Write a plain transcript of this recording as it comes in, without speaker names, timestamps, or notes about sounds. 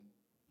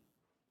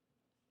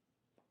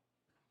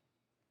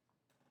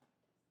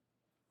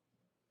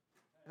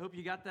I hope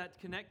you got that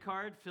Connect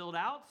card filled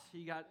out.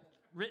 You got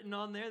written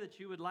on there that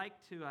you would like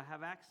to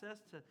have access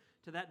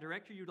to that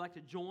directory. You'd like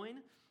to join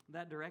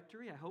that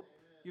directory. I hope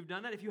you've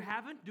done that. If you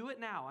haven't, do it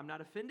now. I'm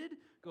not offended.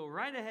 Go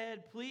right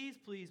ahead. Please,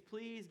 please,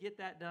 please get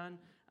that done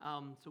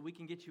so we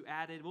can get you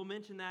added. We'll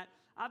mention that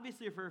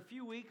obviously for a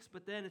few weeks,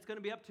 but then it's going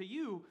to be up to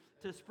you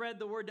to spread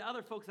the word to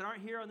other folks that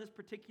aren't here on this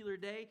particular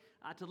day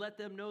to let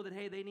them know that,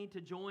 hey, they need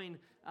to join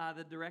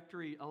the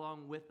directory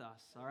along with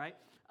us, all right?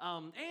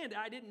 And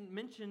I didn't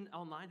mention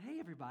online. Hey,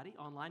 everybody,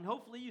 online.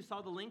 Hopefully you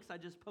saw the links I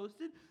just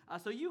posted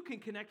so you can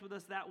connect with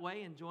us that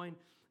way and join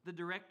the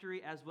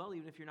directory as well,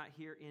 even if you're not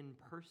here in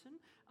person.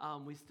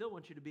 We still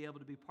want you to be able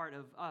to be part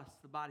of us,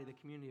 the body, the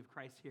community of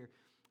Christ here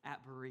at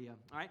Berea.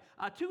 All right.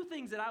 Two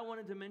things that I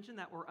wanted to mention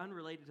that were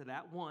unrelated to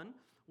that. One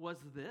was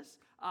this.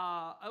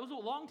 It was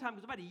a long time, it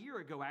was about a year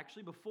ago,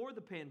 actually, before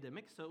the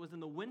pandemic. So it was in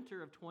the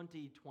winter of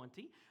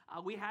 2020.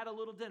 We had a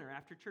little dinner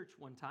after church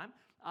one time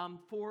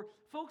for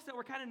folks that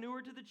were kind of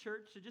newer to the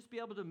church to just be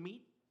able to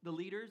meet the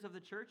leaders of the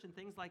church and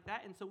things like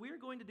that. And so we're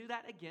going to do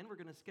that again. We're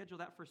going to schedule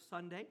that for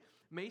Sunday,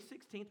 May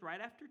 16th, right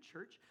after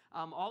church.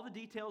 All the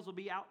details will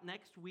be out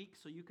next week,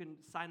 so you can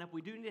sign up.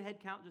 We do need a head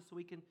count just so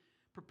we can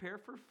prepare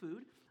for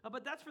food.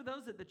 But that's for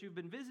those that you've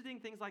been visiting,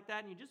 things like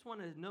that, and you just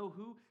want to know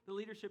who the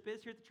leadership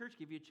is here at the church,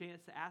 give you a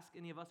chance to ask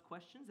any of us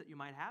questions that you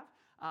might have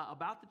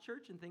about the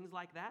church and things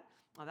like that.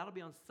 That'll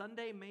be on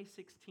Sunday, May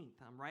 16th,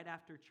 right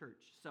after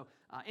church. So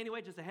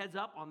anyway, just a heads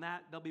up on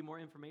that. There'll be more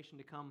information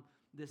to come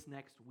this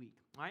next week.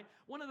 All right.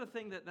 One other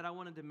thing that I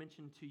wanted to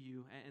mention to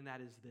you, and that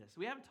is this.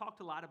 We haven't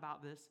talked a lot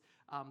about this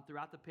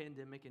throughout the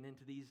pandemic and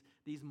into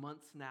these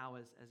months now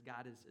as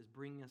God is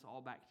bringing us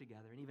all back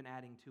together and even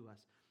adding to us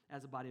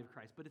as a body of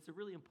Christ. But it's a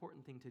really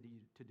important thing to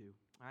do.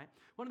 All right.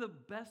 One of the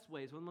best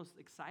ways, one of the most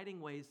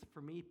exciting ways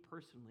for me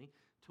personally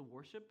to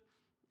worship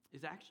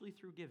is actually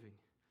through giving,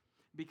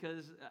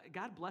 because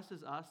God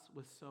blesses us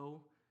with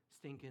so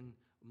stinking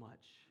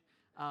much.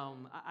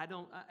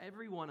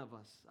 Every one of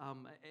us,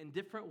 in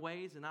different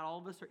ways, and not all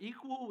of us are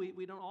equal.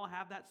 We don't all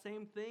have that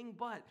same thing,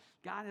 but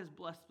God has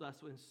blessed us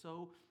in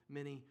so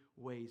many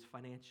ways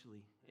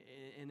financially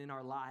and in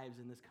our lives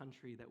in this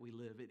country that we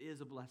live. It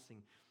is a blessing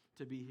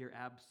to be here,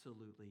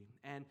 absolutely.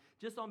 And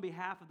just on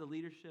behalf of the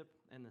leadership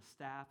and the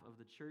staff of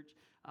the church,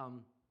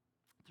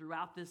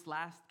 throughout this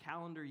last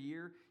calendar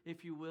year,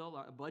 if you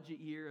will, a budget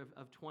year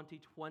of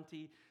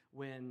 2020,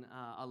 when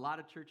a lot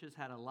of churches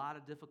had a lot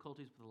of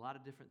difficulties with a lot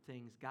of different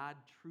things, God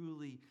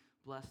truly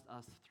blessed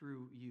us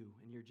through you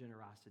and your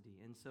generosity.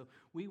 And so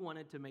we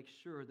wanted to make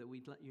sure that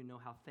we'd let you know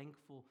how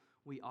thankful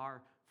we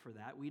are for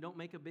that. We don't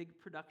make a big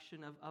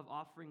production of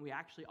offering. We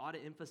actually ought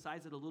to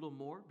emphasize it a little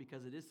more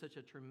because it is such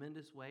a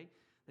tremendous way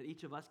that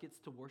each of us gets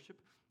to worship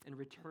and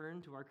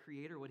return to our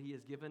Creator what He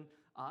has given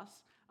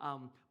us.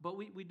 But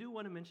we do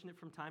want to mention it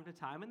from time to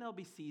time, and there'll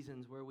be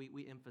seasons where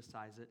we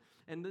emphasize it.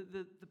 And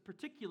the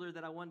particular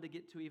that I wanted to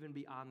get to even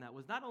beyond that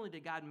was not only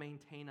did God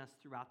maintain us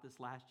throughout this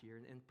last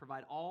year and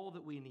provide all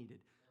that we needed,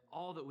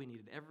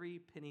 every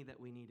penny that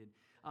we needed.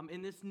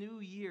 In this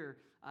new year,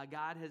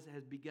 God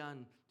has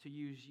begun to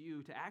use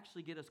you to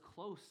actually get us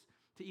close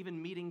to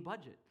even meeting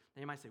budget.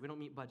 Now you might say, we don't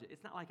meet budget.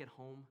 It's not like at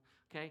home,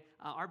 okay?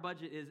 Our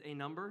budget is a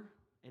number,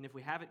 and if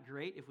we have it,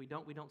 great. If we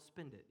don't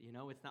spend it. You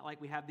know, it's not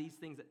like we have these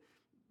things that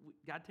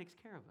God takes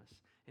care of us,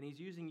 and He's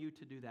using you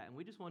to do that. And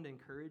we just wanted to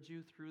encourage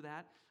you through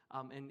that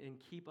and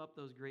keep up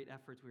those great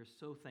efforts. We are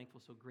so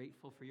thankful, so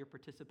grateful for your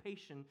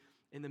participation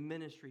in the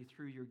ministry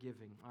through your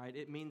giving. All right,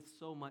 it means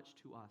so much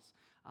to us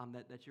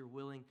that you're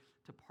willing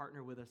to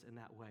partner with us in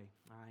that way.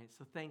 All right,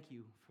 so thank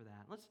you for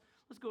that. Let's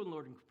go to the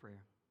Lord in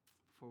prayer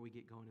before we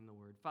get going in the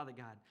Word. Father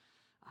God,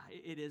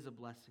 it is a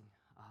blessing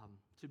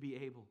to be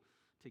able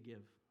to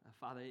give.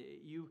 Father,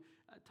 you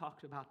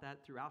talked about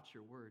that throughout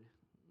your Word,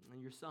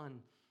 and your Son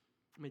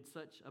made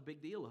such a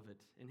big deal of it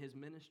in his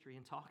ministry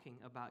and talking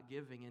about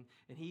giving.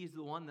 And he's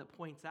the one that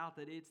points out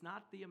that it's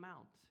not the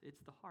amount, it's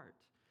the heart.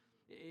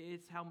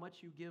 It's how much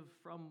you give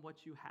from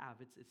what you have.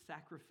 It's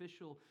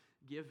sacrificial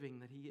giving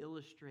that he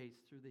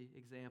illustrates through the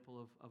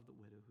example of the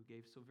widow who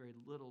gave so very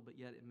little, but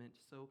yet it meant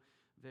so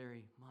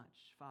very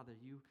much. Father,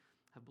 you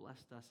have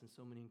blessed us in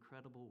so many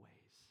incredible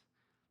ways.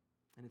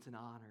 And it's an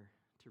honor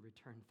to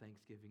return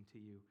thanksgiving to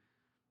you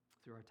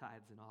through our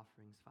tithes and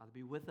offerings. Father,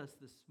 be with us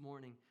this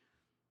morning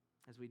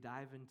as we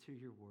dive into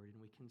your word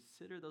and we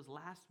consider those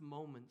last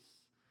moments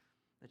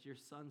that your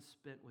Son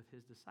spent with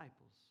his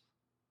disciples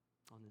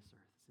on this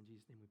earth. It's in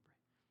Jesus' name we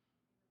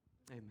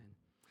pray. Amen.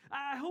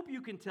 I hope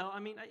you can tell.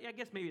 I mean, I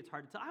guess maybe it's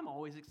hard to tell. I'm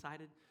always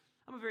excited.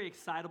 I'm a very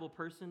excitable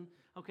person.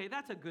 Okay,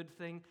 that's a good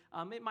thing.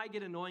 It might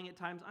get annoying at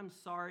times. I'm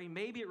sorry.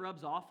 Maybe it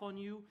rubs off on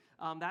you.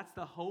 That's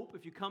the hope.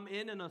 If you come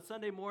in on a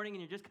Sunday morning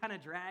and you're just kind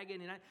of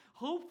dragging, and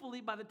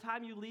hopefully by the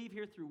time you leave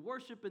here through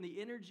worship and the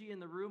energy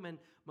in the room, and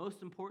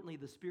most importantly,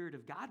 the Spirit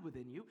of God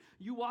within you,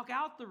 you walk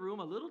out the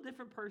room a little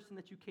different person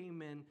that you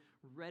came in,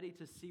 ready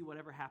to see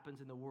whatever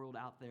happens in the world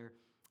out there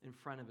in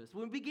front of us.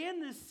 When we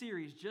began this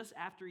series just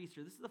after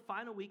Easter, this is the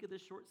final week of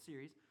this short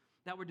series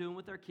that we're doing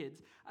with our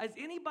kids. Is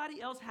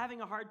anybody else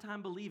having a hard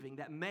time believing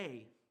that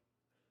May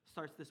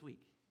starts this week?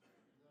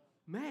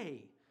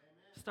 May.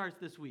 starts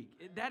this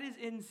week. That is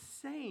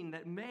insane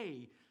that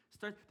May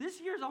starts. This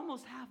year's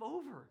almost half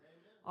over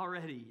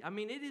already. I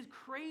mean, it is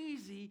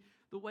crazy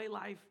the way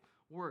life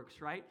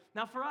works, right?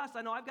 Now for us,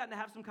 I know I've gotten to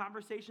have some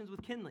conversations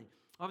with Kinley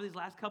over these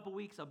last couple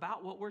weeks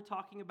about what we're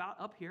talking about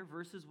up here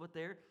versus what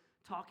they're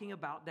talking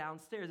about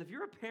downstairs. If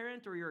you're a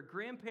parent or you're a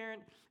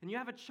grandparent and you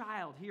have a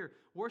child here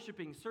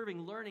worshiping,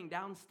 serving, learning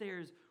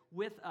downstairs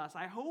with us,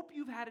 I hope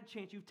you've had a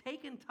chance, you've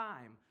taken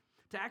time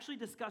to actually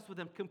discuss with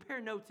them,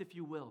 compare notes if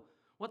you will,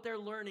 what they're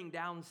learning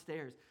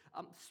downstairs.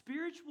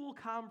 Spiritual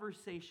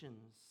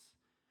conversations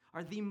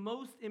are the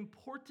most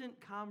important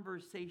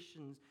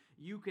conversations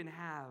you can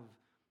have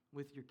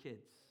with your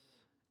kids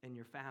and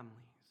your families.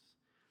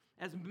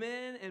 As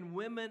men and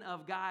women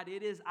of God,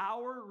 it is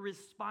our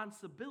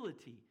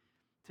responsibility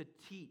to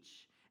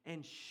teach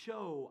and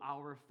show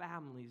our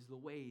families the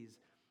ways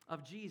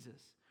of Jesus.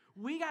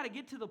 We got to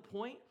get to the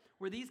point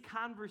where these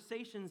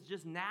conversations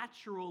just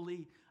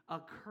naturally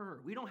occur.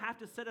 We don't have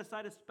to set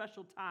aside a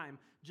special time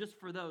just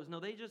for those. No,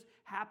 they just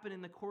happen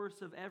in the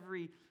course of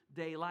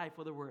everyday life,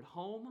 whether we're at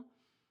home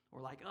or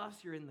like us,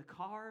 you're in the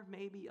car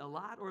maybe a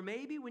lot, or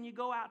maybe when you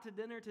go out to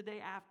dinner today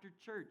after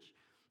church,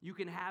 you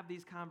can have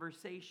these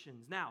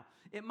conversations. Now,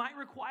 it might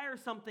require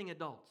something,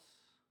 adults.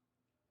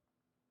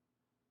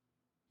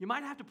 You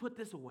might have to put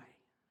this away.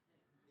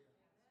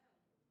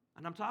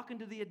 And I'm talking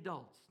to the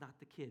adults, not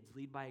the kids.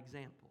 Lead by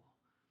example.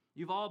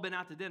 You've all been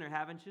out to dinner,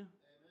 haven't you? Amen.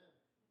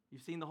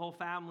 You've seen the whole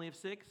family of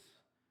six?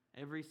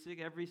 Every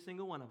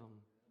single one of them.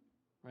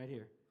 Right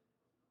here.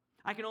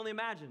 I can only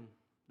imagine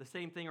the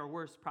same thing or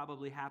worse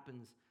probably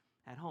happens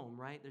at home,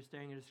 right? They're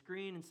staring at a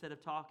screen instead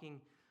of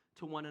talking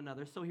to one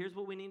another. So here's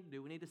what we need to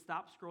do. We need to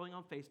stop scrolling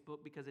on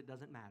Facebook because it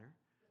doesn't matter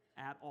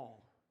at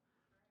all.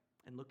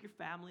 And look your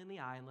family in the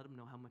eye and let them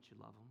know how much you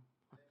love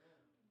them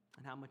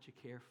and how much you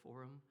care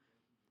for them.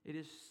 It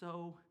is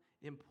so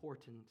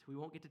important. We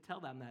won't get to tell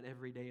them that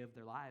every day of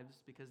their lives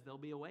because they'll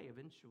be away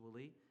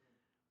eventually.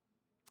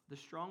 The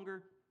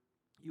stronger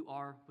you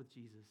are with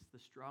Jesus, the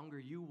stronger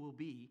you will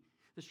be,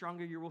 the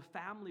stronger your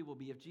family will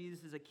be. If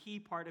Jesus is a key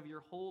part of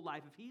your whole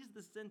life, if he's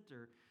the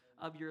center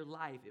of your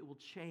life, it will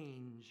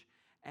change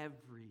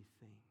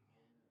everything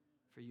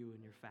for you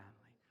and your family.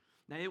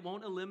 Now, it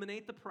won't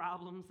eliminate the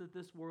problems that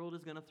this world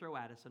is going to throw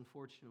at us,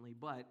 unfortunately,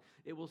 but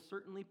it will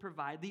certainly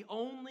provide the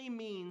only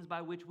means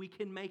by which we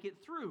can make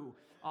it through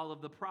all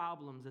of the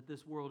problems that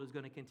this world is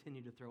going to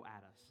continue to throw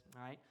at us,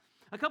 all right?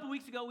 A couple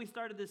weeks ago, we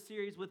started this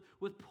series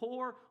with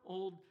poor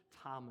old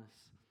Thomas.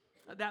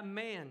 That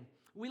man,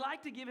 we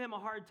like to give him a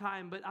hard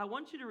time, but I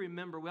want you to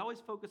remember, we always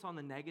focus on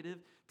the negative.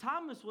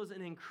 Thomas was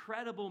an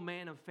incredible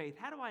man of faith.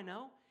 How do I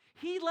know?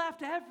 He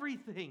left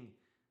everything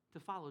to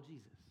follow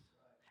Jesus.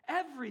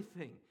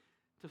 Everything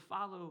to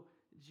follow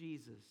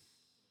Jesus.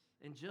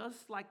 And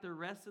just like the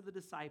rest of the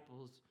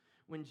disciples,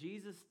 when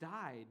Jesus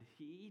died,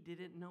 he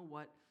didn't know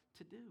what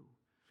to do.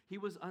 He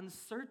was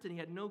uncertain. He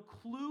had no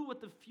clue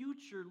what the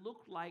future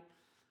looked like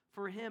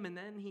for him. And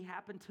then he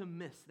happened to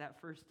miss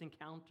that first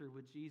encounter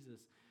with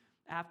Jesus.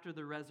 After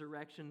the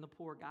resurrection, the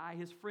poor guy,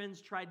 his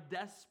friends tried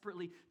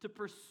desperately to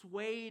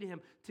persuade him,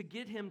 to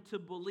get him to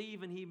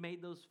believe, and he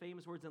made those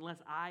famous words,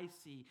 unless I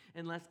see,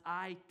 unless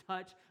I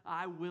touch,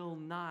 I will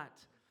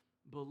not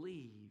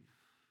believe.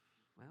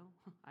 Well,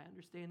 I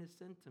understand his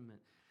sentiment.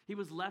 He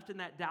was left in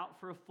that doubt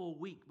for a full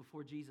week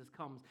before Jesus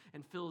comes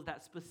and fills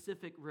that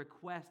specific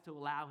request to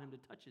allow him to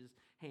touch his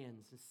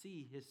hands and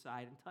see his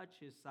side and touch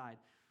his side.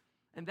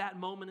 And that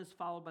moment is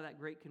followed by that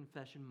great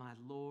confession, my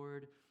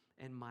Lord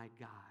and my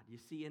God. You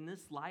see, in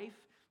this life,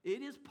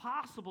 it is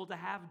possible to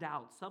have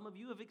doubt. Some of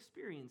you have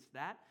experienced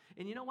that.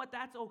 And you know what?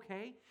 That's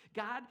okay.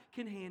 God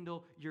can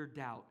handle your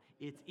doubt.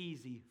 It's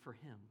easy for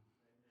him.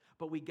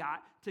 But we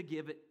got to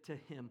give it to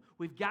him.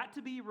 We've got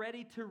to be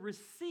ready to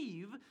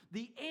receive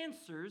the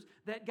answers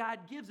that God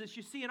gives us.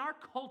 You see, in our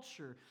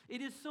culture,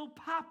 it is so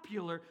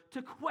popular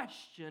to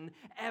question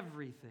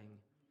everything.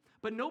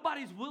 But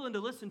nobody's willing to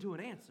listen to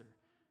an answer.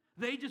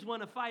 They just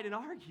want to fight and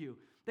argue.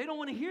 They don't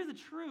want to hear the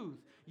truth.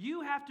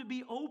 You have to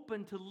be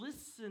open to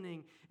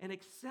listening and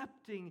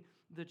accepting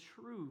the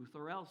truth,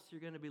 or else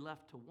you're going to be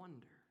left to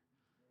wonder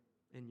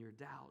in your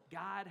doubt.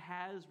 God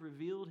has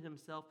revealed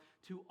himself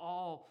to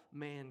all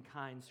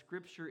mankind.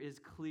 Scripture is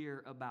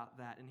clear about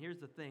that. And here's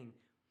the thing.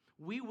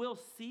 We will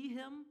see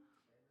him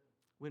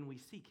when we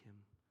seek him.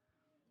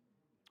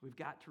 We've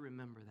got to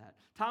remember that.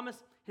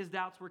 Thomas, his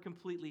doubts were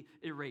completely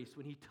erased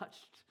when he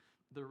touched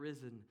the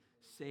risen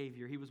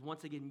Savior. He was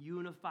once again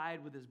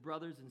unified with his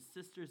brothers and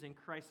sisters in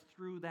Christ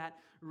through that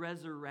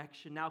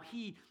resurrection. Now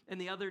he and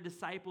the other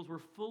disciples were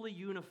fully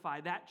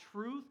unified. That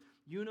truth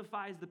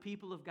unifies the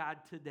people of God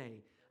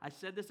today. I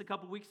said this a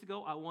couple weeks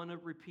ago. I want to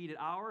repeat it.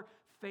 Our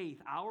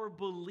faith, our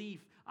belief,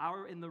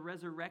 in the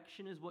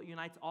resurrection is what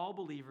unites all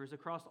believers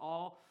across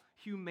all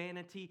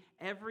humanity.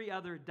 Every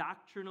other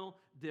doctrinal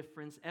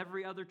difference,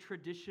 every other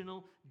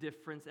traditional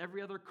difference,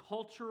 every other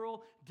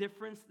cultural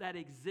difference that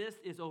exists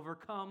is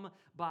overcome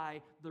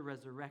by the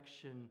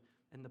resurrection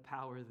and the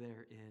power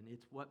therein.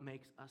 It's what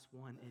makes us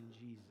one in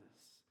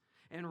Jesus.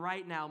 And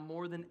right now,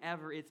 more than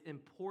ever, it's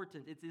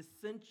important, it's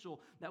essential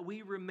that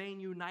we remain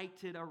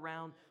united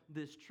around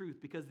this truth,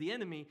 because the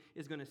enemy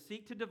is going to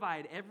seek to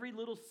divide every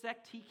little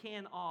sect he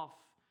can off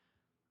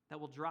that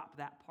will drop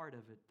that part of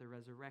it, the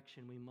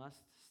resurrection. We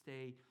must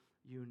stay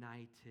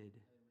united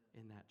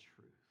in that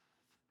truth.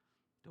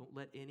 Don't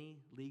let any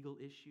legal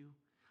issue,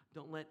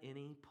 don't let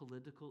any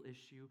political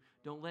issue,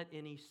 don't let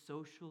any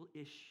social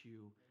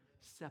issue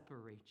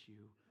separate you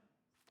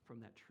from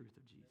that truth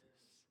of Jesus.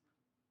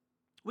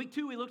 Week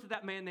 2, we looked at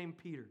that man named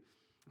Peter.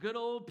 Good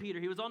old Peter.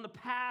 He was on the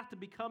path to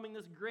becoming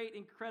this great,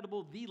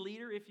 incredible, the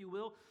leader, if you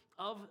will,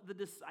 of the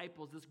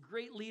disciples, this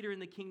great leader in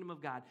the kingdom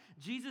of God.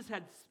 Jesus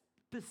had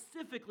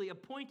specifically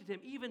appointed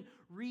him, even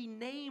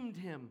renamed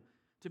him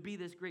to be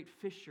this great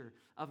fisher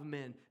of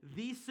men,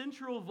 the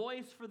central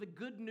voice for the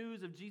good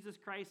news of Jesus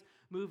Christ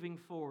moving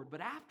forward.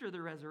 But after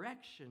the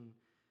resurrection,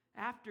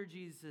 after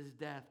Jesus'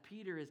 death,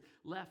 Peter is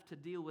left to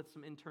deal with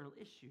some internal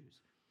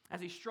issues as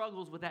he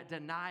struggles with that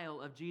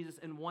denial of Jesus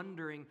and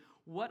wondering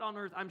what on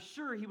earth. I'm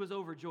sure he was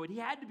overjoyed. He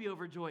had to be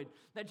overjoyed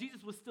that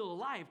Jesus was still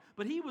alive,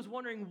 but he was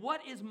wondering,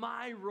 what is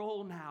my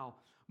role now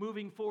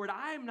moving forward?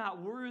 I'm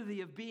not worthy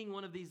of being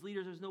one of these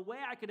leaders. There's no way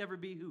I could ever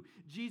be who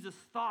Jesus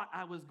thought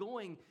I was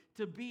going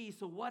to be,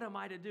 so what am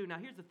I to do? Now,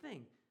 here's the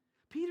thing.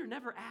 Peter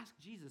never asked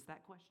Jesus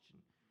that question.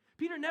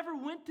 Peter never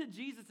went to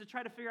Jesus to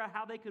try to figure out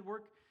how they could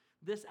work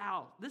this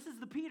out. This is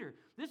the Peter.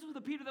 This was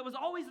the Peter that was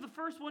always the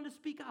first one to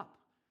speak up.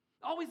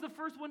 Always the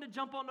first one to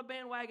jump on the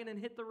bandwagon and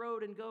hit the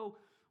road and go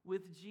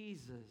with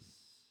Jesus.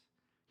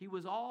 He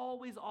was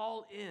always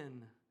all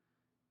in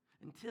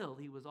until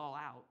he was all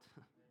out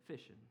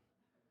fishing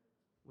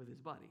with his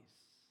buddies.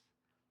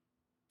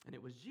 And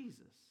it was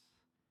Jesus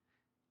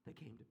that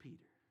came to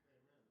Peter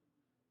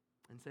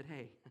and said,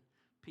 hey,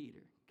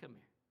 Peter, come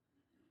here.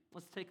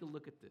 Let's take a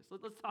look at this.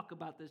 Let's talk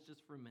about this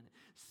just for a minute.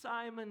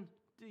 Simon,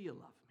 do you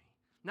love me?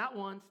 Not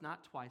once,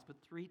 not twice, but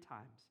 3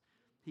 times.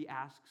 He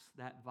asks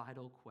that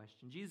vital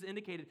question. Jesus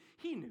indicated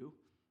he knew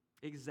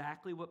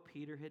exactly what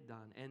Peter had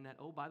done, and that,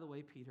 oh, by the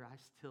way, Peter, I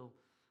still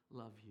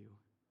love you.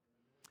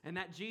 And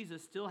that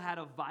Jesus still had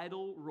a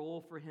vital role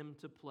for him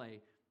to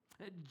play.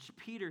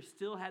 Peter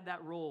still had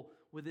that role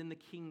within the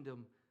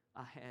kingdom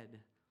ahead.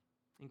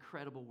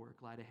 Incredible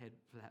work lied ahead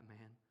for that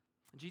man.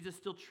 Jesus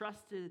still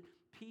trusted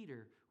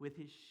Peter with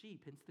his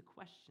sheep, hence the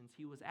questions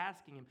he was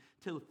asking him,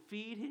 to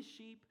feed his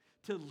sheep,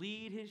 to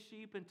lead his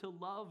sheep, and to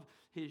love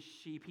his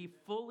sheep. He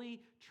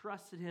fully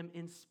trusted him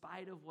in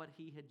spite of what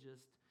he had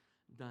just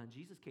done.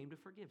 Jesus came to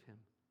forgive him.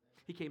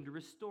 He came to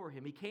restore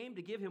him. He came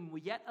to give him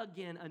yet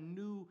again a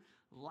new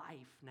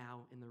life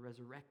now in the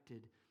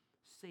resurrected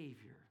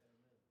Savior.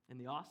 And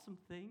the awesome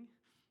thing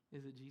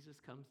is that Jesus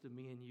comes to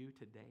me and you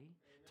today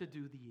to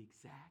do the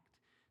exact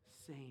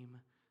same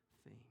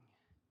thing.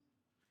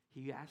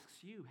 He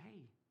asks you,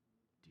 hey,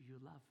 do you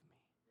love me?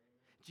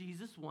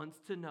 Jesus wants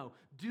to know,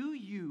 do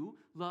you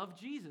love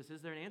Jesus?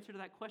 Is there an answer to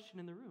that question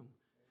in the room?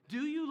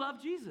 Do you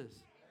love Jesus?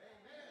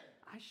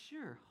 I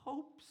sure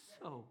hope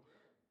so.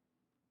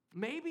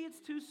 Maybe it's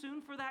too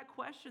soon for that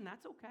question.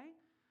 That's okay.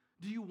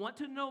 Do you want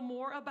to know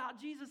more about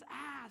Jesus?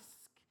 Ask.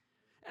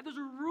 And there's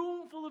a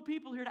room full of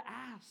people here to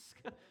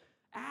ask.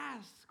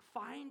 Ask.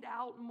 Find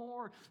out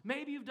more.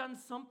 Maybe you've done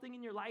something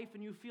in your life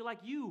and you feel like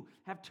you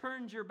have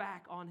turned your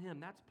back on him.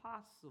 That's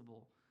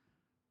possible.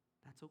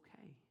 That's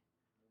okay.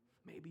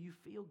 Maybe you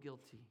feel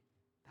guilty.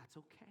 That's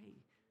okay.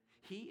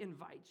 He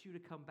invites you to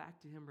come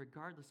back to him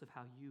regardless of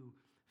how you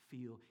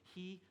feel.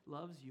 He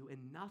loves you,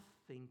 and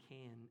nothing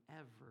can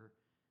ever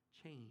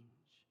change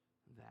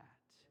that.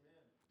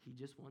 Amen. He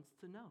just wants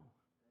to know,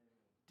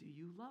 do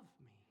you love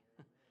me?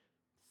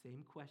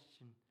 Same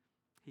question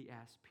he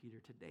asked Peter.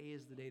 Today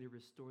is the day to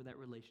restore that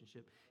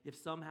relationship. If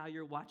somehow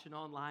you're watching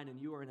online and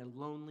you are in a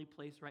lonely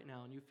place right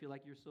now and you feel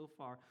like you're so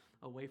far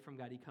away from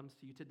God, he comes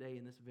to you today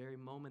in this very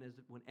moment, as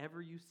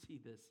whenever you see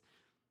this,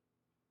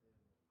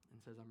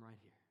 and says, I'm right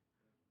here.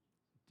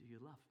 Do you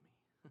love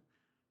me?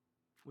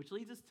 Which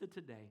leads us to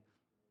today.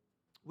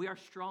 We are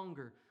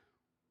stronger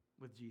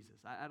with Jesus.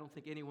 I don't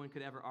think anyone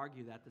could ever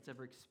argue that's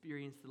ever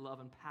experienced the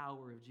love and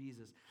power of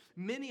Jesus.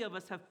 Many of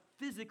us have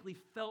physically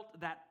felt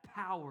that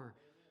power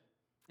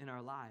in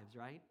our lives,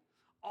 right?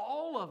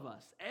 All of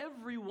us,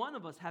 every one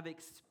of us, have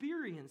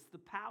experienced the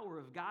power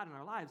of God in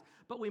our lives,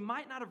 but we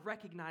might not have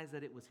recognized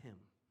that it was him.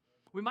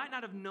 We might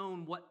not have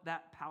known what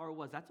that power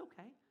was. That's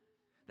okay.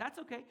 That's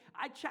okay.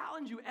 I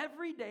challenge you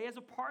every day as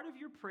a part of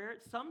your prayer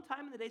at some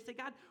time in the day, say,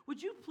 God,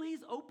 would you please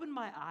open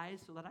my eyes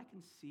so that I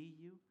can see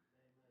you?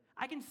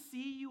 I can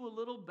see you a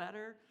little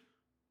better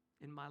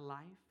in my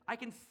life. I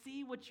can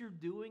see what you're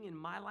doing in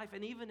my life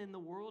and even in the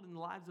world and the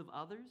lives of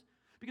others.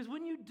 Because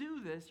when you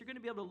do this, you're going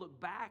to be able to look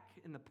back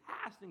in the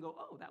past and go,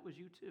 oh, that was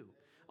you too.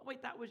 Oh, wait,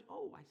 I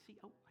see.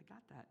 Oh, I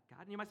got that,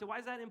 God. And you might say, why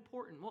is that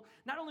important? Well,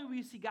 not only will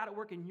you see God at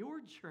work in your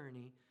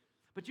journey,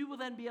 but you will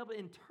then be able to,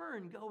 in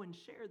turn, go and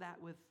share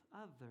that with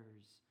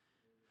others.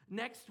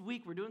 Next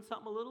week, we're doing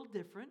something a little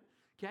different,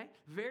 okay?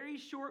 Very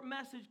short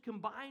message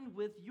combined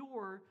with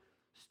your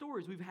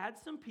stories. We've had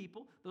some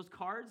people, those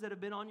cards that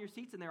have been on your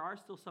seats, and there are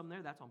still some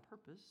there, that's on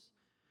purpose.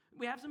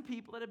 We have some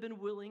people that have been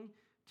willing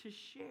to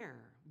share.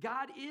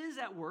 God is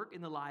at work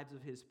in the lives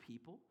of his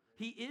people.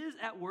 He is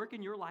at work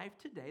in your life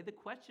today. The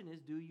question is,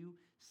 do you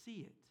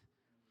see it?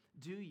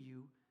 Do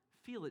you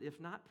feel it? If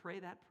not, pray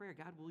that prayer.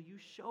 God, will you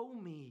show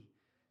me?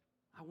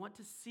 I want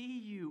to see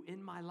you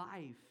in my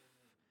life.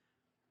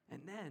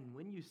 And then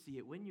when you see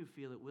it, when you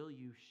feel it, will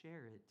you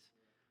share it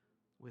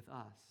with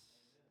us?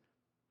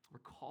 We're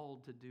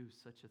called to do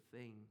such a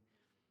thing,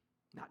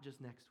 not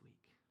just next week,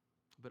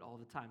 but all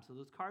the time. So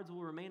those cards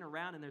will remain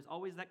around, and there's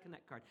always that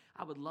connect card.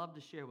 I would love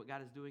to share what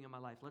God is doing in my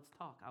life. Let's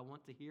talk. I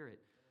want to hear it.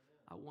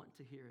 I want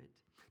to hear it.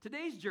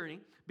 Today's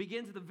journey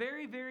begins at the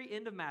very, very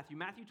end of Matthew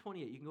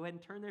 28. You can go ahead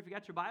and turn there if you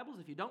got your Bibles.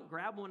 If you don't,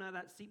 grab one out of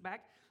that seat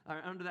back,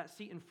 or under that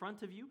seat in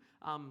front of you.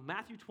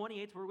 Matthew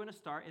 28 is where we're going to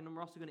start, and then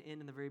we're also going to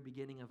end in the very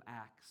beginning of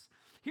Acts.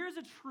 Here's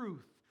a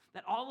truth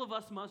that all of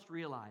us must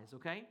realize,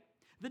 okay?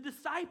 The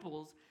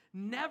disciples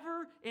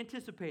never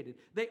anticipated.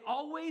 They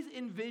always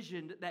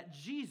envisioned that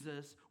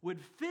Jesus would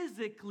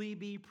physically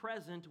be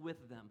present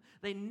with them.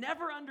 They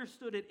never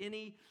understood it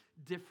any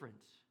different.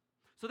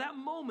 So that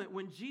moment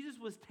when Jesus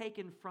was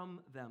taken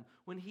from them,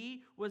 when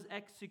he was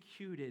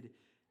executed,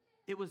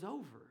 it was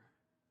over.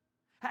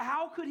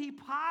 How could he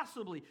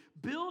possibly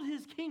build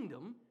his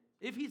kingdom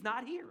if he's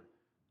not here?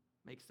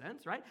 Makes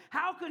sense, right?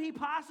 How could he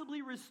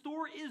possibly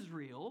restore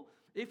Israel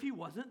if he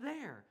wasn't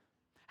there?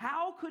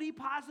 How could he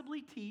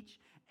possibly teach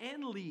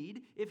and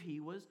lead if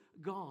he was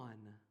gone?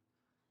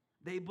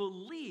 They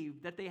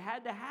believed that they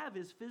had to have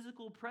his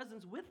physical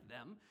presence with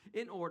them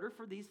in order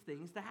for these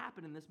things to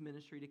happen and this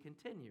ministry to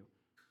continue.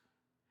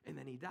 And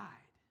then he died,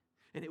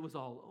 and it was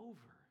all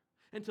over.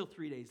 Until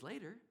 3 days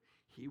later,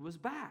 he was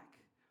back,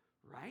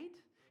 right?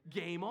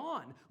 Game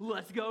on.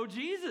 Let's go,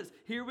 Jesus.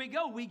 Here we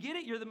go. We get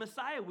it. You're the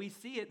Messiah. We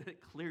see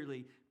it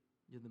clearly.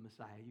 You're the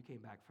Messiah. You came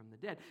back from the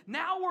dead.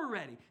 Now we're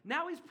ready.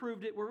 Now he's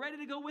proved it. We're ready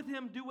to go with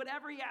him, do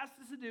whatever he asks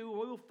us to do.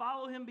 We will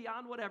follow him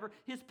beyond whatever.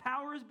 His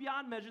power is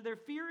beyond measure. Their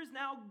fear is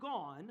now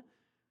gone.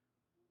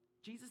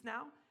 Jesus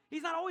now,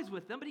 he's not always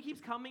with them, but he keeps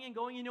coming and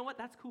going. You know what?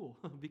 That's cool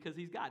because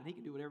he's God and he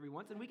can do whatever he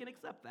wants and we can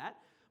accept that.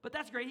 But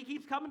that's great. He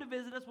keeps coming to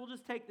visit us. We'll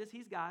just take this.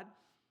 He's God.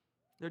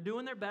 They're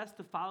doing their best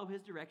to follow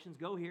his directions.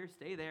 Go here,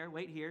 stay there,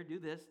 wait here, do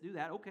this, do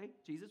that. Okay,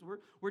 Jesus,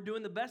 we're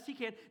doing the best he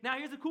can. Now,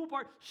 here's the cool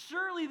part.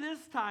 Surely this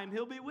time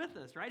he'll be with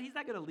us, right? He's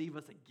not going to leave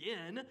us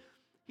again.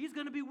 He's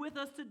going to be with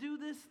us to do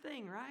this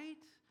thing, right?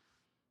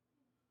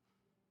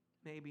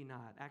 Maybe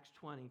not. Acts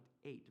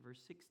 28, verse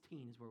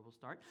 16 is where we'll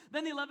start.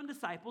 Then the 11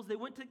 disciples, they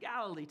went to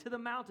Galilee, to the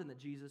mountain that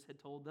Jesus had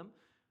told them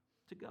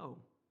to go.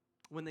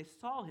 When they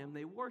saw him,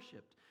 they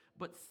worshiped.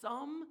 But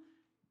some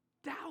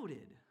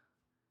doubted.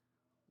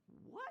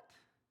 What?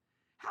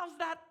 How's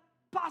that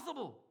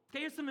possible?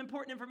 Okay, here's some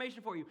important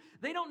information for you.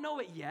 They don't know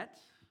it yet,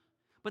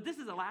 but this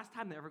is the last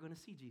time they're ever going to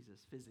see Jesus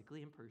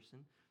physically in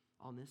person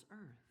on this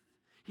earth.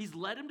 He's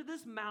led them to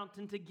this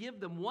mountain to give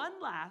them one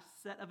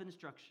last set of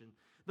instruction.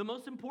 The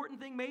most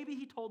important thing, maybe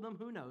he told them,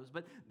 who knows,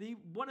 but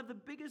one of the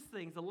biggest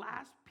things, the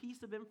last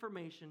piece of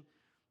information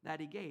that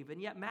he gave.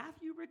 And yet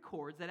Matthew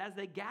records that as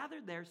they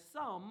gathered there,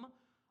 some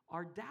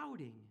are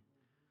doubting.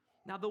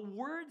 Now, the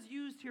words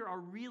used here are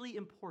really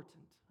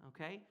important,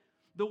 okay?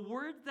 The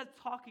words that's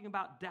talking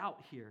about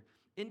doubt here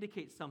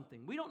indicate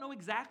something. We don't know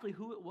exactly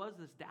who it was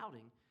that's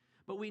doubting,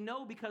 but we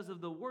know because of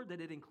the word that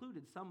it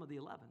included some of the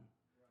 11.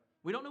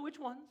 We don't know which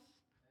ones,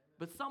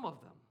 but some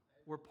of them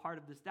were part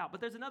of this doubt. But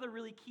there's another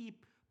really key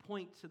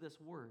point to this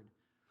word.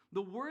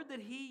 The word that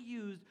he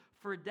used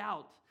for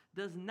doubt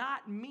does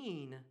not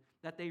mean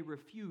that they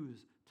refuse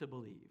to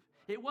believe.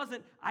 It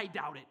wasn't, I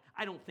doubt it,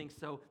 I don't think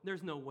so,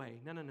 there's no way.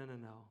 No.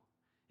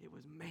 It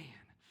was, man,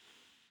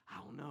 I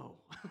don't know.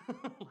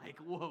 Like,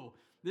 whoa,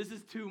 this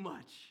is too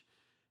much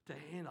to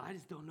handle. I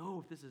just don't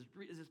know if this is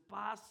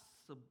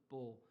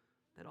possible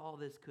that all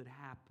this could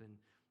happen.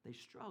 They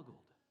struggled.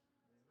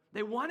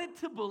 They wanted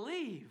to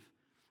believe,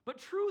 but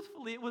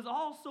truthfully, it was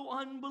all so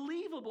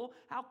unbelievable.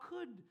 How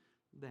could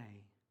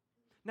they?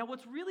 Now,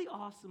 what's really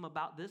awesome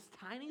about this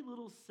tiny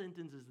little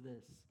sentence is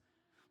this: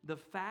 the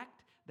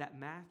fact that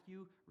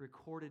Matthew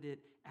recorded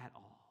it at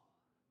all.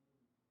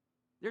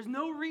 There's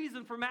no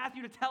reason for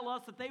Matthew to tell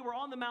us that they were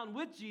on the mountain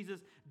with Jesus,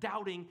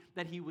 doubting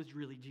that he was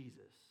really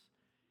Jesus.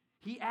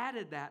 He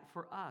added that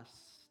for us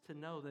to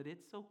know that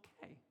it's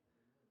okay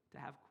to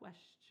have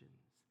questions.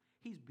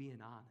 He's being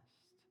honest.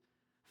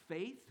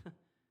 Faith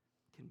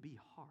can be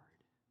hard.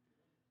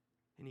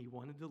 And he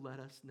wanted to let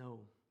us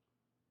know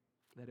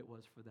that it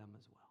was for them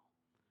as well.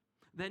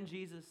 Then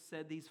Jesus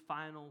said these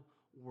final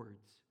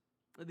words.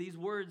 These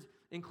words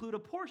include a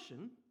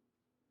portion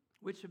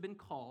which have been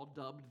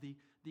dubbed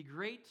the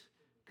Great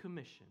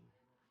Commission.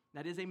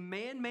 That is a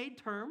man-made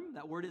term.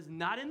 That word is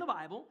not in the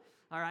Bible,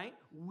 all right?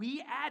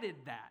 We added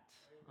that,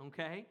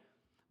 okay?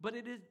 But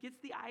it gets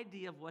the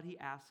idea of what he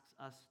asks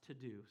us to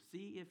do.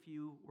 See if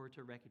you were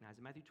to recognize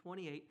it. Matthew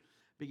 28,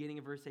 Beginning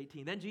of verse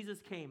 18. Then Jesus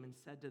came and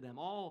said to them,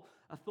 all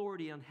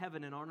authority on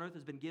heaven and on earth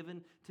has been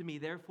given to me.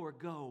 Therefore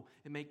go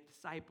and make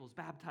disciples,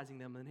 baptizing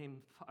them in the name,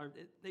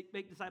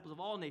 make disciples of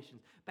all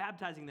nations,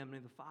 baptizing them in the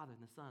name of the Father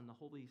and the Son and the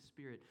Holy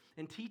Spirit,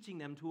 and teaching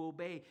them to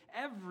obey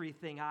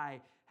everything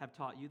I have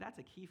taught you. That's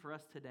a key for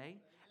us today.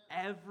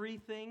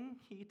 Everything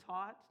he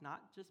taught,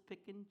 not just pick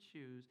and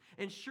choose.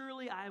 And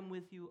surely I am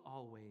with you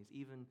always,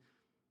 even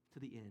to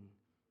the end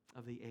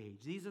of the age.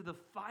 These are the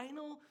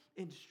final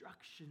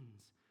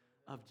instructions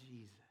of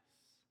Jesus.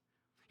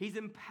 He's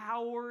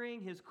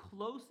empowering his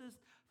closest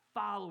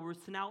followers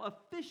to now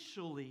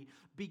officially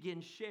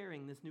begin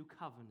sharing this new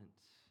covenant,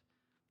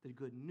 the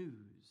good news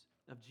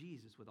of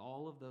Jesus with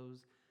all of those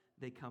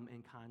they come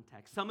in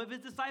contact. Some of his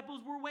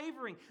disciples were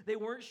wavering. They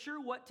weren't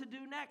sure what to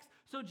do next.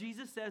 So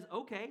Jesus says,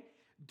 okay,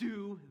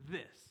 do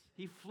this.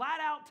 He flat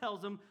out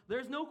tells them,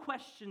 there's no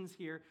questions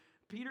here.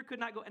 Peter could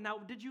not go. And now,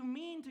 did you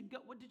mean to go?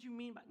 What did you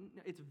mean by?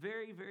 It's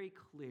very, very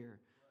clear.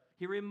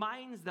 He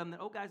reminds them that,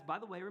 oh, guys, by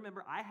the way,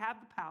 remember, I have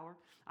the power.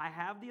 I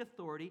have the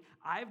authority.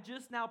 I've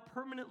just now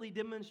permanently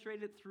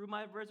demonstrated it through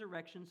my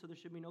resurrection, so there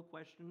should be no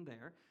question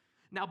there.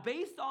 Now,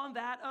 based on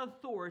that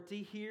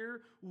authority,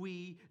 here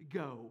we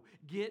go.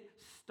 Get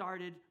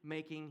started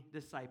making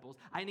disciples.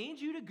 I need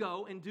you to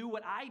go and do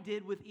what I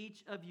did with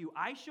each of you.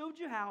 I showed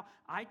you how.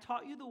 I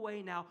taught you the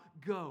way. Now,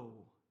 go.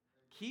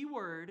 Key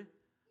word,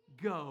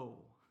 go.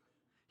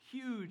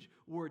 Huge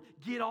word.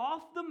 Get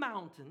off the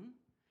mountain.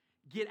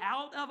 Get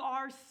out of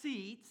our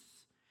seats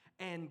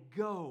and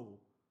go.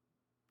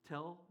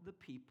 Tell the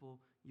people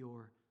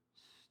your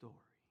story.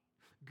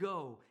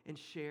 Go and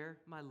share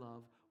my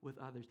love with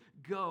others.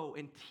 Go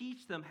and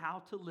teach them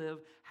how to live,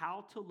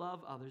 how to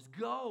love others.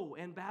 Go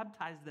and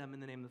baptize them in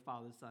the name of the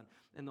Father, the Son,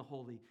 and the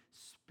Holy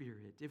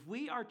Spirit. If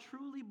we are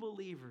truly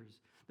believers,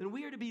 then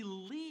we are to be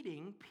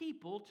leading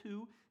people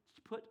to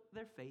put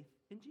their faith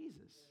in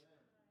Jesus.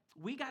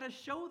 We got to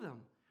show them.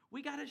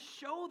 We got to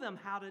show them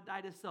how to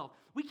die to self.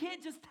 We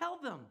can't just tell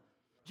them.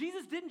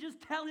 Jesus didn't just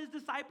tell his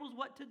disciples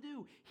what to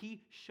do.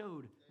 He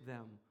showed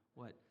them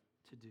what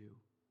to do.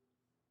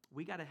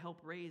 We got to help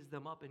raise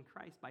them up in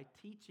Christ by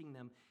teaching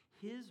them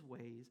his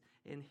ways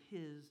and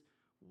his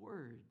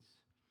words.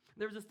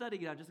 There was a study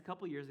done just a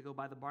couple years ago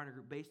by the Barna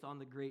Group based on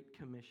the Great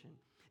Commission.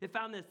 It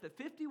found this, that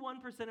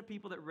 51% of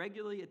people that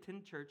regularly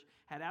attend church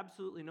had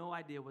absolutely no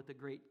idea what the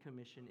Great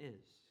Commission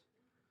is.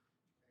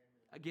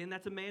 Again,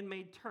 that's a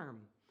man-made term.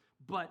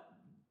 But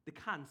the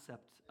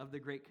concept of the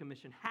Great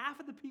Commission, half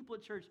of the people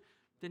at church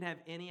didn't have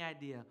any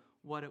idea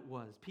what it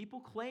was. People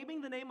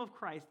claiming the name of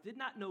Christ did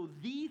not know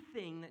the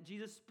thing that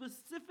Jesus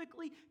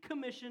specifically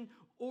commissioned,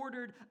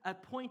 ordered,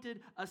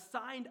 appointed,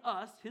 assigned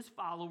us, his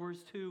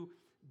followers, to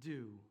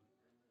do.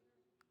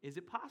 Is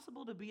it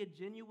possible to be a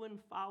genuine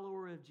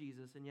follower of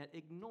Jesus and yet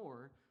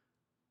ignore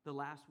the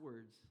last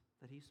words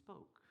that he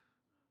spoke?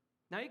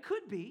 Now, it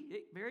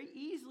very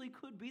easily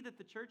could be that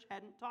the church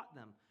hadn't taught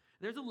them.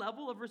 There's a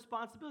level of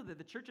responsibility that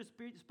the church is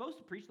supposed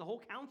to preach the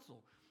whole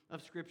counsel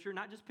of Scripture,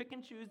 not just pick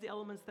and choose the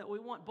elements that we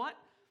want. But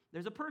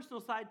there's a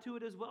personal side to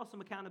it as well, some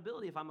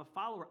accountability. If I'm a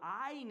follower,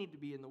 I need to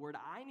be in the Word.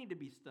 I need to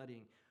be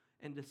studying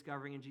and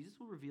discovering, and Jesus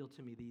will reveal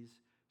to me these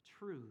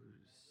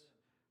truths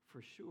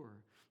for sure.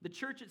 The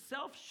church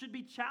itself should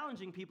be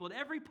challenging people at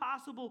every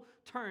possible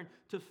turn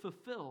to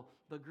fulfill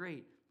the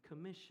Great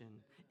Commission.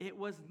 It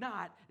was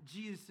not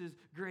Jesus'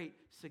 great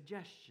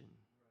suggestion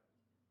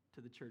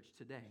to the church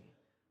today.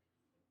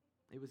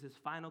 It was his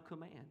final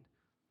command.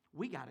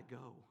 We got to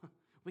go.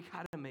 We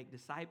got to make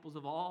disciples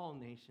of all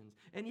nations.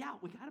 And yeah,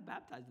 we got to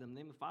baptize them in the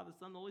name of the Father, the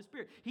Son, and the Holy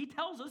Spirit. He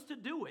tells us to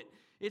do it.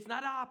 It's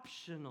not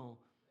optional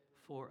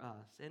for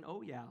us. And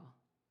oh yeah,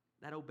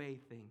 that obey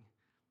thing,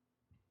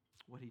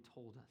 what he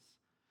told us.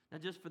 Now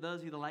just for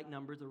those of you that like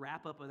numbers, the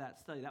wrap up of that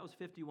study, that was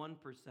 51%.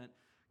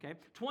 Okay,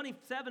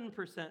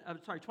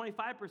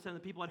 25% of the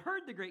people had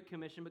heard the Great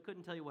Commission but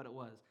couldn't tell you what it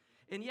was.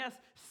 And yes,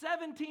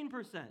 17%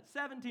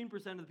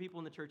 of the people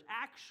in the church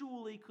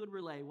actually could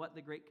relay what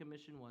the Great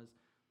Commission was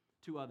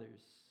to others.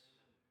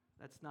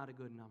 That's not a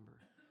good number.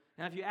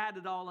 Now, if you add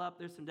it all up,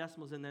 there's some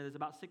decimals in there. There's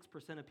about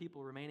 6% of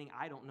people remaining.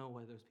 I don't know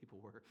where those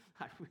people were.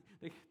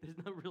 There's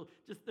no real,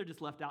 they're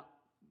just left out.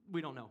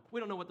 We don't know.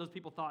 We don't know what those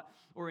people thought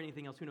or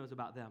anything else. Who knows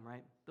about them,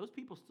 right? Those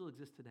people still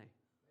exist today.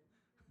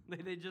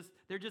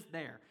 They're just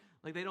there.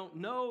 Like they don't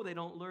know, they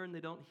don't learn,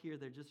 they don't hear,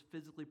 they're just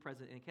physically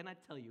present. And can I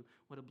tell you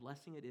what a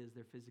blessing it is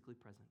they're physically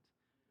present?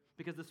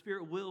 Because the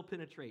Spirit will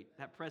penetrate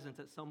that presence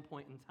at some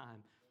point in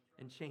time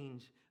and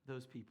change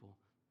those people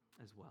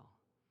as well.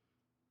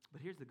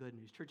 But here's the good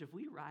news. Church, if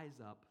we rise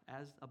up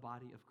as a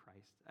body of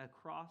Christ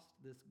across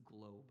this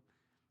globe,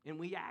 and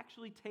we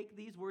actually take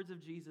these words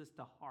of Jesus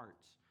to heart,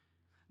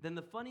 then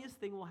the funniest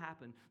thing will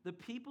happen. The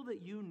people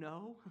that you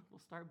know will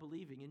start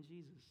believing in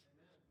Jesus.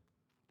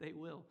 They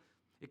will.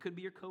 It could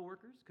be your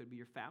coworkers, could be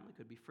your family,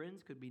 could be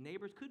friends, could be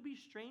neighbors, could be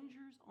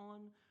strangers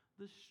on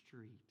the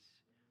street.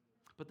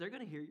 But they're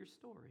going to hear your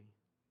story.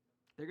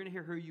 They're going to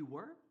hear who you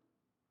were,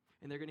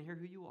 and they're going to hear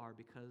who you are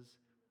because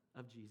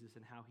of Jesus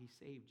and how he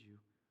saved you.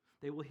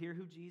 They will hear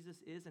who Jesus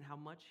is and how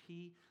much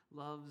he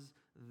loves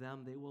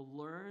them. They will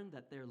learn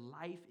that their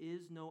life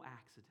is no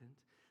accident,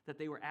 that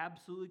they were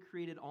absolutely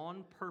created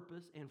on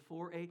purpose and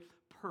for a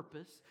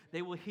purpose.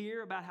 They will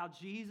hear about how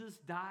Jesus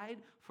died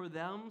for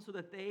them so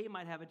that they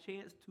might have a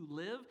chance to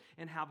live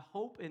and have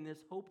hope in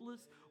this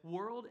hopeless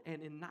world,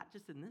 and not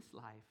just in this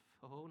life,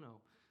 oh no,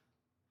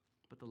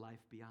 but the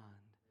life beyond.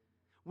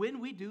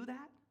 When we do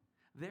that,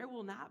 there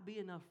will not be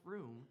enough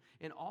room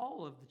in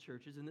all of the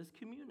churches in this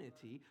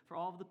community for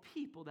all of the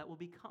people that will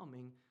be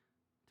coming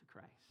to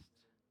Christ.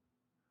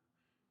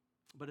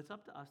 But it's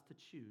up to us to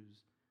choose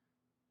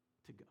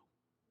to go.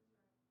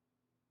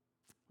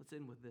 Let's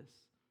end with this.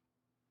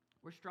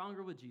 We're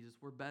stronger with Jesus.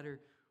 We're better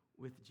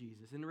with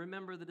Jesus. And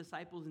remember, the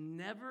disciples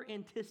never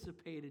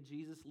anticipated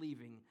Jesus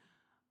leaving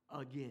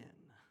again,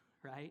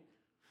 right?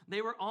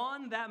 They were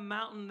on that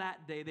mountain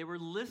that day. They were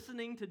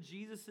listening to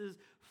Jesus'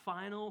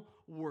 final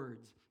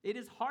words. It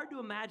is hard to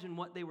imagine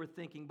what they were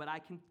thinking, but I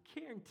can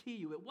guarantee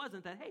you it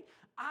wasn't that, hey,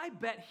 I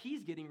bet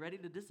he's getting ready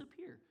to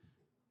disappear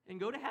and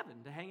go to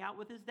heaven to hang out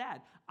with his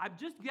dad. I'm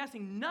just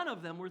guessing none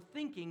of them were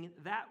thinking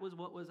that was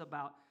what was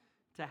about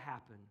to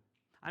happen.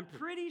 I'm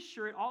pretty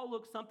sure it all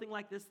looks something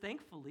like this.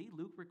 Thankfully,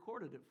 Luke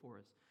recorded it for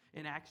us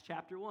in Acts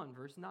chapter 1,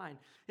 verse 9.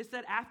 It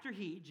said, after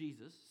he,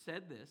 Jesus,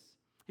 said this,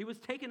 he was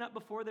taken up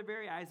before their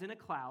very eyes in a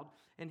cloud,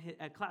 and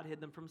a cloud hid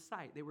them from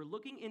sight. They were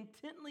looking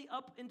intently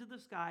up into the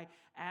sky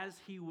as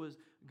he was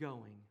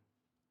going.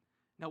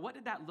 Now, what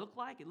did that look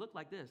like? It looked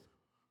like this.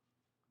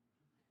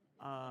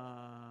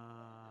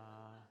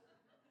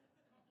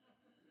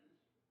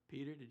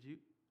 Peter, did you?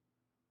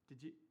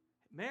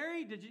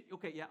 Mary, did you?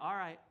 Okay, yeah, all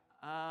right.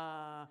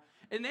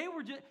 And they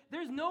were just,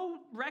 there's no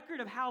record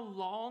of how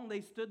long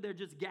they stood there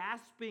just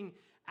gasping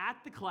at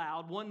the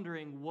cloud,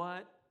 wondering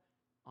what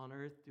on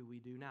earth do we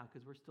do now?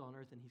 Because we're still on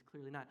earth and he's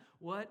clearly not.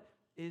 What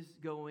is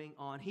going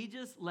on? He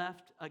just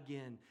left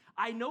again.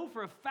 I know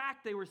for a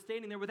fact they were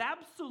standing there with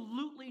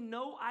absolutely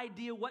no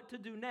idea what to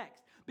do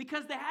next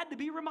because they had to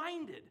be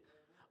reminded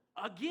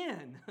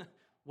again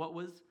what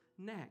was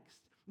next.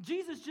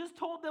 Jesus just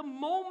told them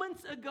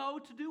moments ago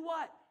to do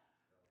what?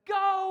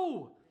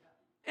 Go!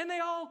 And they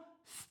all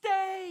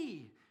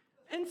stay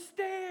and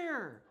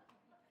stare.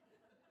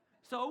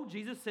 So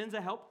Jesus sends a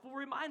helpful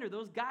reminder.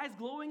 Those guys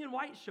glowing in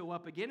white show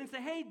up again and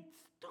say, hey,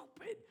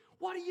 stupid,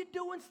 what are you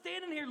doing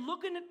standing here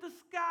looking at the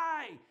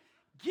sky?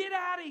 Get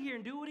out of here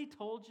and do what he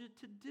told you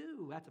to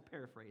do. That's a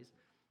paraphrase,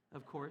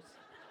 of course.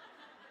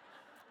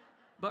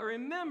 But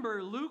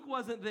remember, Luke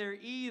wasn't there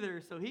either,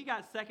 so he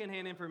got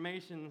secondhand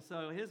information,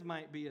 so his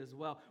might be as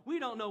well. We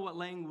don't know what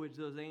language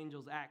those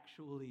angels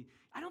actually,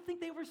 I don't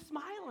think they were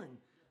smiling.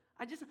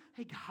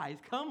 Hey guys,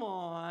 come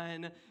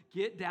on,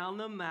 get down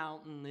the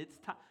mountain. It's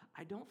time.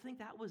 I don't think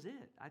that was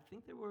it. I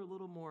think they were a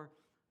little more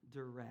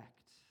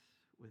direct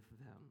with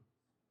them.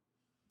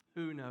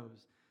 Who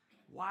knows?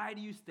 Why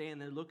do you stand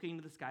there looking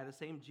to the sky? The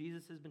same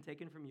Jesus has been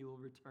taken from you will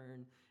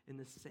return in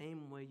the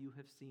same way you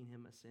have seen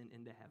him ascend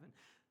into heaven.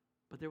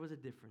 But there was a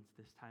difference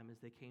this time as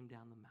they came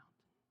down the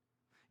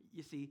mountain.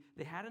 You see,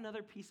 they had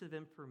another piece of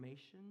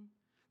information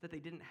that they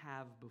didn't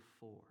have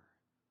before.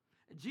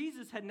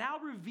 Jesus had now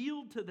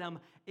revealed to them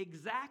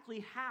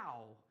exactly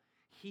how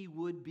he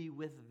would be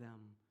with them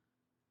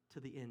to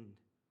the end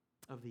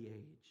of the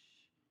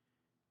age.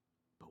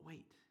 But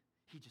wait,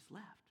 he just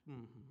left.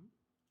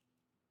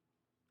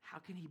 How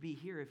can he be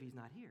here if he's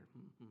not here?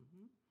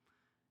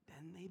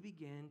 Then they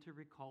began to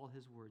recall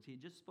his words. He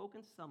had just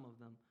spoken some of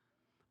them,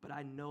 but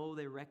I know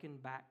they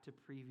reckoned back to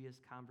previous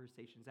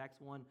conversations. Acts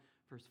 1,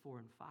 verse 4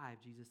 and 5,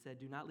 Jesus said,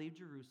 do not leave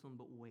Jerusalem,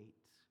 but wait.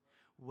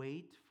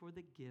 Wait for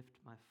the gift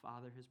my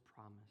Father has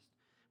promised,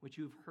 which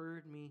you have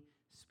heard me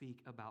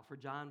speak about. For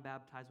John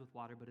baptized with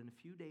water, but in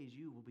a few days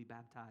you will be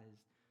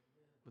baptized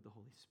with the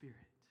Holy Spirit.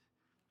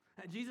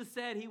 Jesus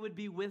said he would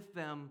be with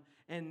them,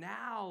 and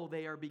now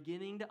they are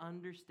beginning to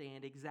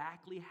understand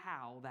exactly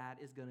how that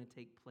is going to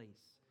take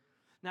place.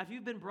 Now, if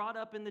you've been brought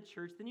up in the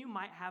church, then you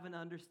might have an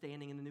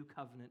understanding in the new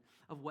covenant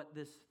of what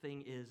this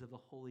thing is of the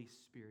Holy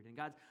Spirit and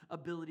God's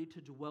ability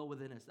to dwell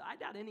within us. I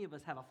doubt any of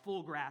us have a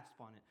full grasp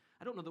on it.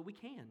 I don't know that we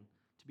can,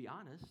 to be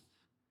honest.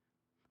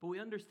 But we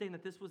understand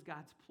that this was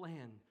God's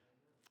plan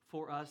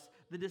for us.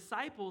 The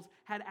disciples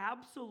had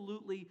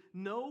absolutely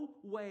no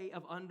way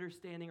of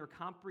understanding or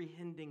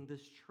comprehending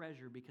this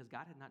treasure because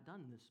God had not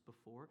done this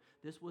before.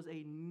 This was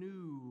a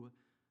new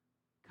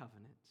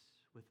covenant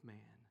with man.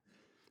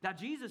 Now,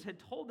 Jesus had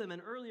told them in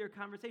an earlier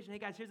conversation, hey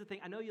guys, here's the thing.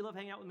 I know you love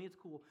hanging out with me. It's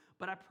cool.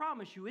 But I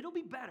promise you, it'll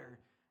be better,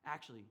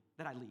 actually,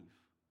 that I leave.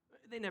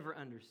 They never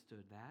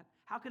understood that.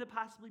 How could it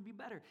possibly be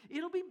better?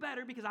 It'll be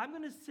better because I'm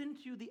going to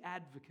send you the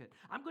advocate.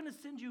 I'm going to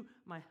send you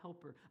my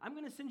helper. I'm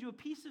going to send you a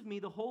piece of me,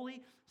 the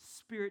Holy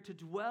Spirit, to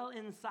dwell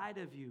inside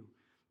of you.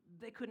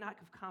 They could not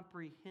have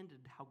comprehended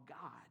how God,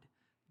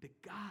 the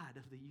God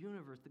of the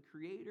universe, the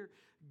creator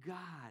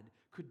God,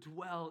 could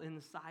dwell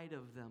inside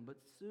of them. But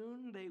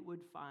soon they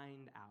would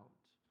find out.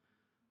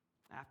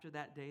 After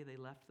that day, they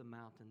left the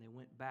mountain. They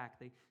went back.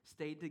 They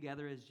stayed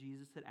together as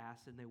Jesus had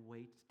asked, and they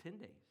waited 10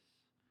 days.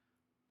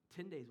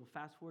 10 days. We'll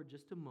fast forward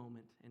just a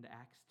moment into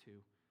Acts 2.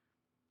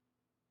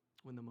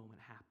 when the moment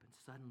happened.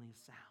 Suddenly a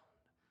sound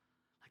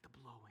like the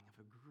blowing of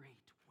a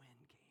great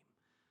wind came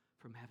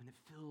from heaven. It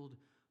filled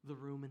the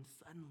room, and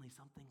suddenly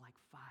something like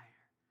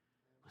fire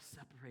was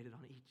separated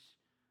on each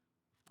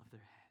of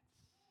their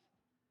heads.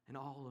 And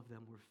all of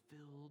them were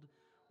filled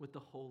with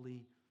the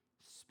Holy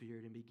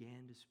Spirit and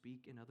began to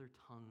speak in other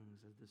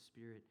tongues as the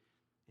Spirit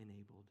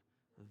enabled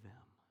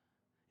them.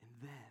 And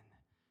then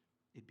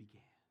it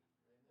began.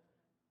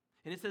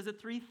 And it says that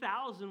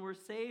 3,000 were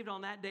saved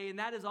on that day, and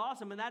that is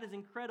awesome, and that is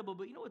incredible.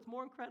 But you know what's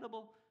more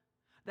incredible?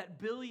 That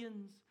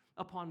billions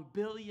upon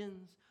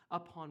billions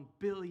upon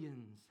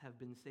billions have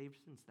been saved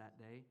since that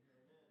day.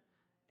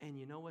 And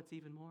you know what's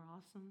even more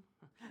awesome?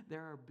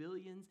 There are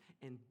billions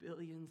and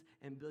billions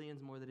and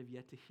billions more that have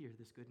yet to hear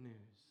this good news.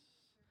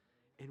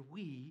 And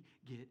we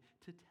get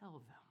to tell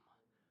them.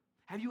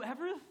 Have you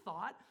ever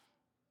thought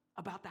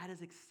about that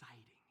as exciting?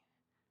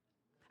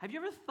 Have you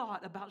ever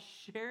thought about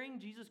sharing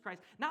Jesus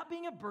Christ, not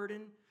being a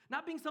burden,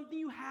 not being something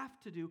you have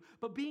to do,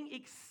 but being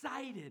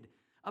excited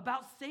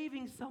about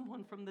saving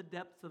someone from the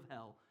depths of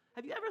hell?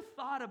 Have you ever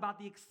thought about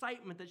the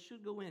excitement that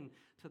should go into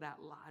that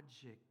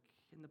logic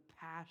and the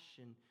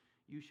passion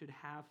you should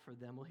have for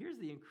them? Well, here's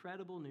the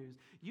incredible news.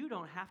 You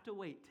don't have to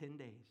wait 10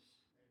 days.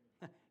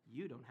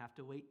 You don't have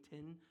to wait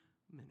 10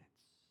 minutes.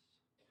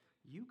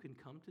 You can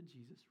come to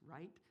Jesus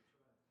right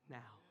now.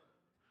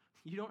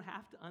 You don't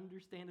have to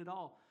understand it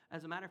all.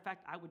 As a matter of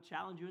fact, I would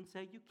challenge you and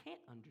say you can't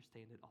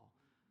understand it all.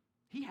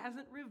 He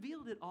hasn't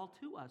revealed it all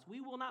to us.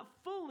 We will not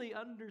fully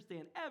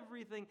understand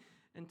everything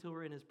until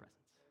we're in His presence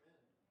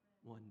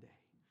one day.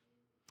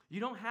 You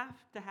don't have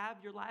to have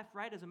your life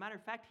right. As a matter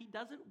of fact, He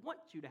doesn't want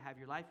you to have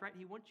your life right.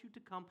 He wants you to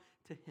come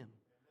to Him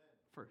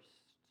first.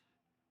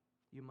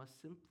 You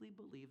must simply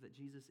believe that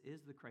Jesus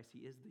is the Christ. He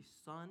is the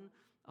Son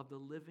of the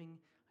living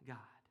God.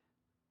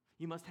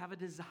 You must have a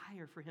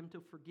desire for Him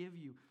to forgive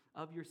you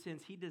of your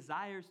sins. He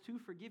desires to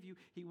forgive you.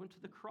 He went to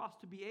the cross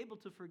to be able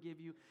to forgive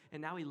you,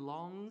 and now He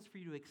longs for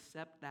you to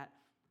accept that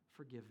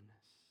forgiveness.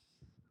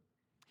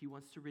 He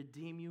wants to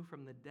redeem you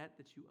from the debt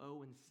that you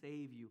owe and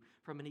save you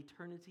from an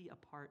eternity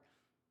apart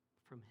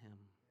from Him.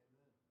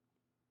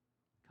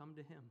 Come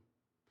to Him.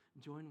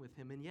 Join with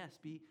Him. And yes,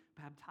 be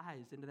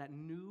baptized into that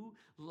new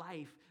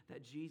life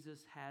that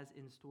Jesus has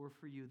in store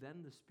for you.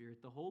 Then the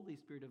Spirit, the Holy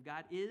Spirit of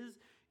God, is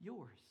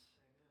yours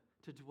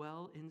to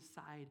dwell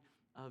inside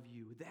of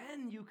you.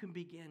 Then you can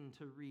begin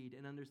to read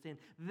and understand.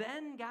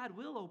 Then God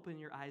will open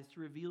your eyes to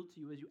reveal to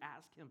you as you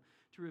ask Him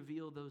to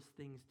reveal those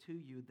things to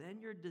you. Then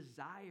your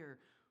desire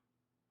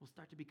will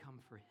start to become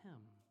for Him.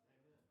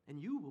 And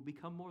you will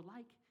become more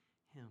like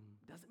Him.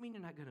 Doesn't mean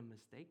you're not going to have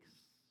mistakes.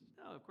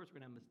 No, of course we're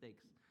going to have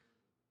mistakes.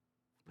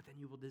 But then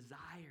you will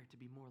desire to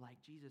be more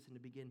like Jesus and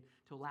to begin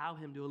to allow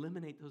Him to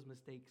eliminate those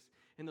mistakes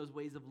and those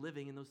ways of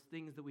living and those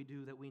things that we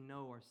do that we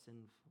know are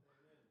sinful.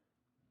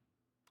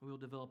 We will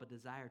develop a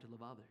desire to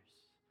love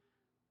others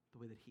the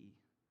way that He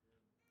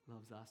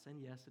loves us.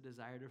 And yes, a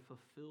desire to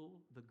fulfill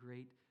the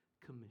Great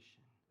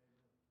Commission,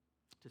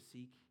 to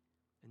seek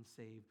and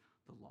save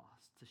the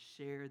lost, to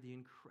share the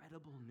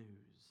incredible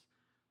news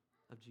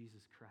of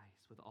Jesus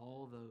Christ with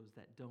all those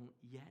that don't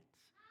yet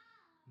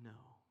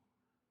know.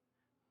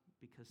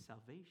 Because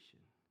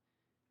salvation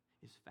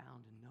is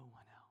found in no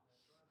one else.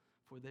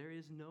 For there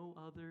is no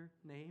other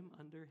name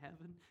under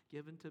heaven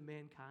given to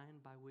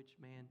mankind by which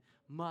man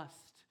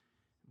must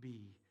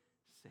be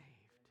saved.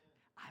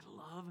 I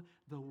love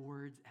the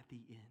words at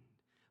the end.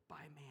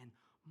 By man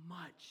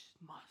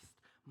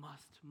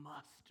must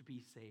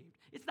be saved.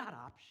 It's not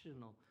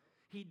optional.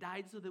 He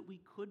died so that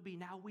we could be.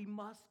 Now we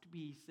must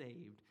be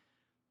saved.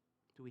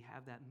 Do we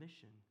have that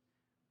mission?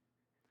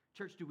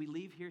 Church, do we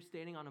leave here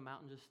standing on a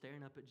mountain just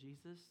staring up at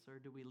Jesus, or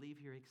do we leave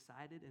here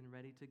excited and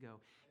ready to go?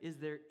 Is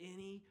there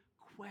any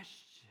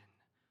question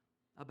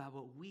about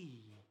what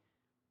we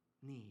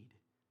need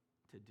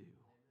to do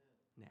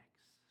next?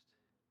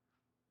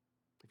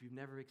 If you've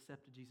never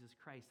accepted Jesus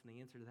Christ, then the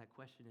answer to that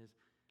question is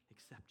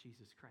accept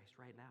Jesus Christ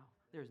right now.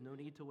 There's no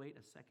need to wait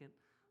a second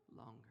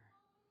longer.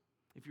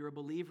 If you're a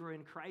believer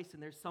in Christ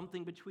and there's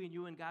something between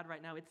you and God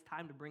right now, it's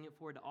time to bring it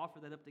forward, to offer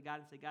that up to God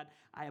and say, God,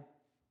 I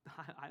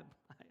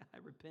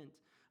repent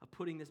of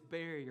putting this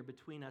barrier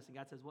between us. And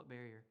God says, what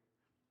barrier?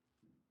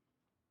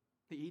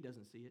 He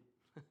doesn't see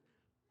it.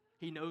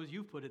 He knows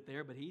you've put it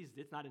there, but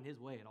it's not in His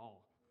way at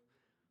all.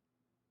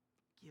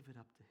 Give it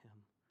up to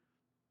Him.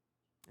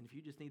 And if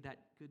you just need that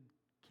good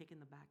kick in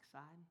the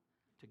backside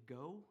to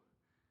go,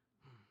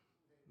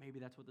 maybe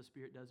that's what the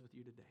Spirit does with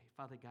you today.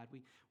 Father God,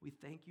 we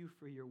thank You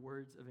for Your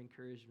words of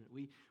encouragement.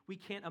 We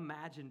can't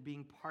imagine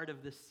being part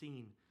of this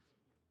scene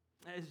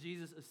as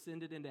Jesus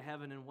ascended into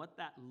heaven and what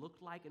that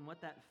looked like and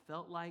what that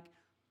felt like,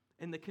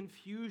 and the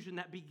confusion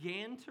that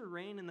began to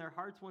reign in their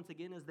hearts once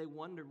again as they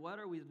wondered, what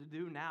are we to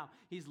do now?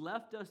 He's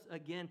left us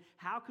again.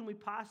 How can we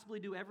possibly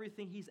do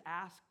everything He's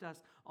asked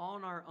us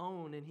on our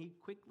own? And He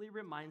quickly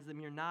reminds them,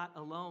 you're not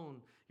alone.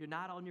 You're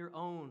not on your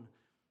own.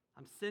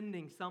 I'm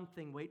sending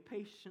something. Wait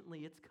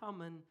patiently. It's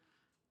coming.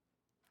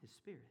 His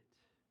Spirit.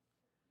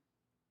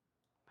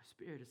 My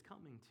Spirit is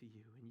coming to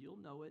you, and you'll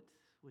know it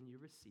when you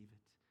receive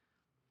it.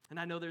 And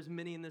I know there's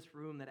many in this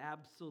room that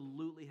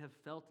absolutely have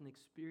felt and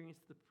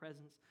experienced the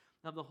presence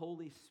of the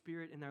Holy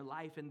Spirit in their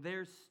life. And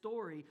their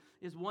story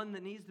is one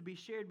that needs to be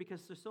shared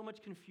because there's so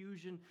much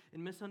confusion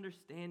and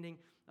misunderstanding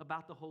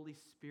about the Holy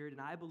Spirit.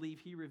 And I believe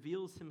He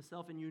reveals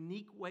Himself in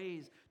unique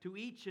ways to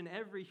each and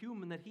every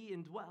human that He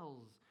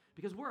indwells,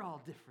 because we're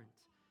all different.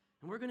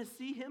 And we're going to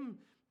see Him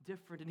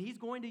different. And He's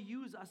going to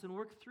use us and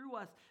work through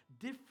us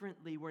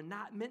differently. We're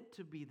not meant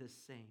to be the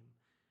same.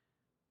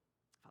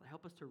 Father,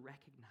 help us to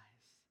recognize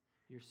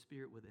Your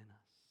Spirit within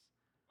us.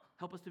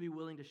 Help us to be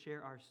willing to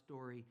share our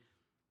story.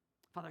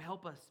 Father,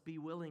 help us be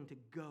willing to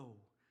go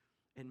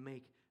and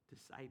make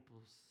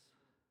disciples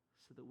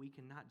so that we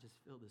can not just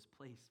fill this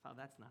place. Father,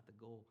 that's not the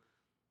goal.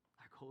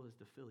 Our goal is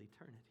to fill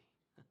eternity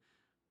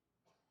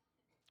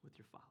with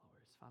Your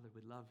followers. Father,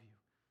 we love You.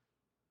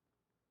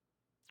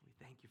 We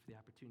thank You for the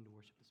opportunity to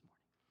worship this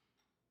morning.